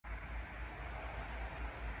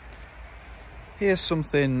Here's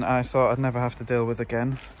something I thought I'd never have to deal with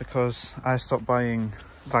again because I stopped buying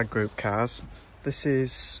VAG Group cars. This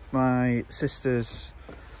is my sister's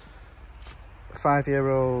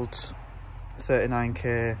 5-year-old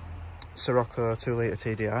 39k Scirocco 2-litre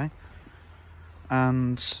TDI,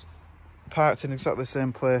 and parked in exactly the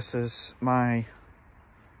same place as my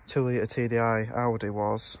 2-litre TDI Audi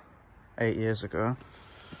was 8 years ago.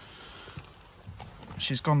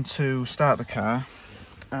 She's gone to start the car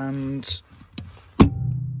and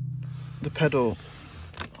the pedal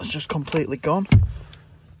has just completely gone.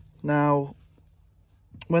 Now,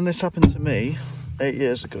 when this happened to me 8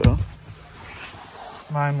 years ago,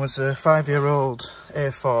 mine was a 5-year-old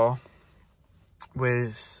A4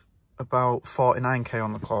 with about 49k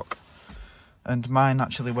on the clock, and mine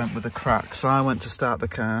actually went with a crack. So I went to start the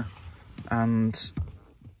car and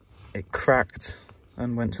it cracked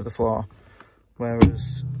and went to the floor,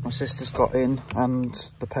 whereas my sister's got in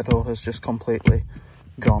and the pedal has just completely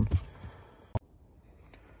gone.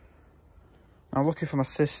 Now, lucky for my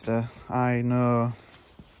sister, I know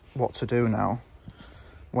what to do now.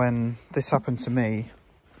 When this happened to me,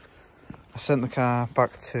 I sent the car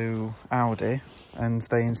back to Audi and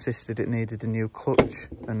they insisted it needed a new clutch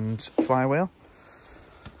and flywheel.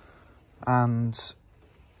 And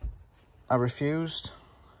I refused,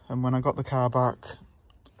 and when I got the car back,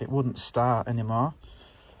 it wouldn't start anymore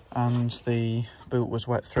and the boot was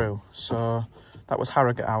wet through. So that was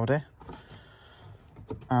Harrogate Audi,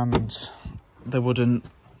 and they wouldn't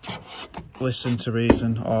listen to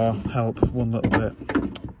reason or help one little bit.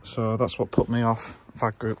 So that's what put me off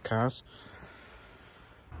VAG Group cars.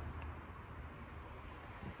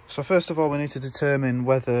 So first of all, we need to determine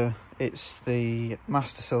whether it's the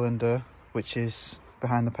master cylinder, which is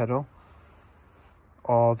behind the pedal,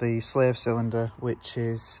 or the slave cylinder, which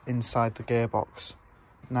is inside the gearbox.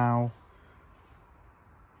 Now,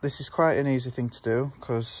 this is quite an easy thing to do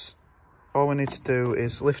because all we need to do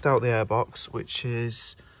is lift out the airbox, which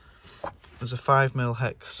is, there's a 5mm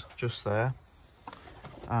hex just there,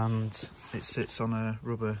 and it sits on a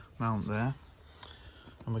rubber mount there,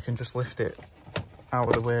 and we can just lift it out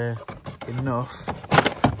of the way enough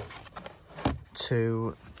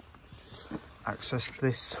to access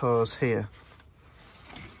this hose here.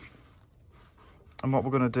 And what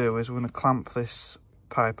we're going to do is we're going to clamp this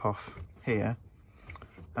pipe off here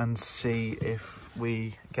and see if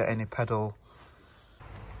we get any pedal.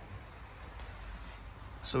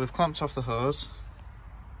 So we've clamped off the hose.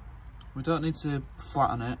 We don't need to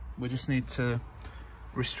flatten it, we just need to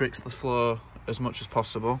restrict the flow as much as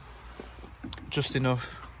possible. Just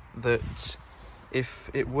enough that if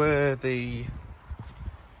it were the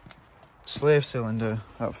slave cylinder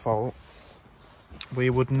at fault, we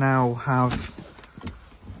would now have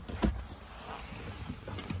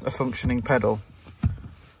a functioning pedal,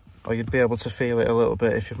 or you'd be able to feel it a little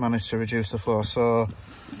bit if you've managed to reduce the flow. So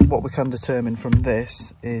what we can determine from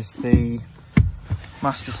this is the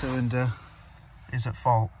master cylinder is at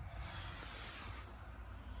fault,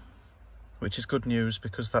 which is good news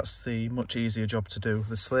because that's the much easier job to do.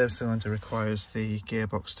 The slave cylinder requires the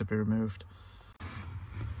gearbox to be removed.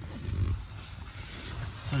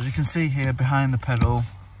 So as you can see here behind the pedal,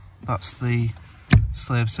 that's the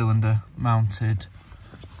slave cylinder mounted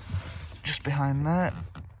just behind there,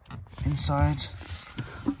 inside,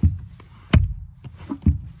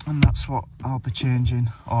 and that's what I'll be changing,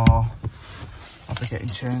 or I'll be getting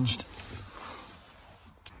changed.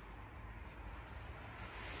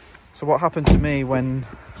 So what happened to me when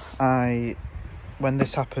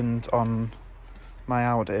this happened on my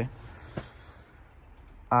Audi,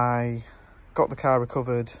 I got the car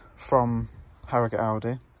recovered from Harrogate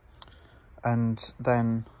Audi and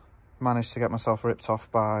then managed to get myself ripped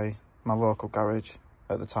off by my local garage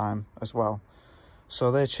at the time as well.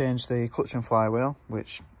 So they changed the clutch and flywheel,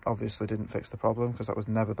 which obviously didn't fix the problem because that was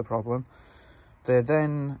never the problem. They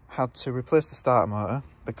then had to replace the starter motor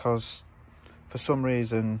because for some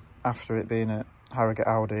reason, after it being at Harrogate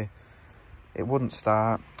Audi, it wouldn't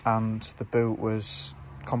start and the boot was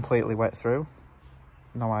completely wet through.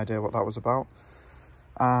 No idea what that was about.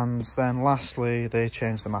 And then lastly, they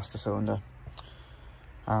changed the master cylinder,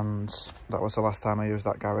 and that was the last time I used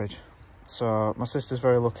that garage. So my sister's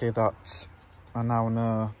very lucky that I now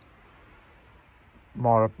know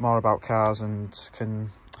more about cars and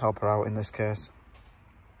can help her out in this case.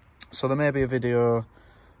 So there may be a video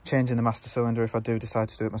changing the master cylinder if I do decide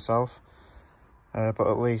to do it myself, but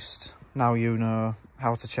at least now you know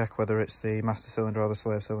how to check whether it's the master cylinder or the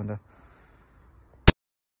slave cylinder.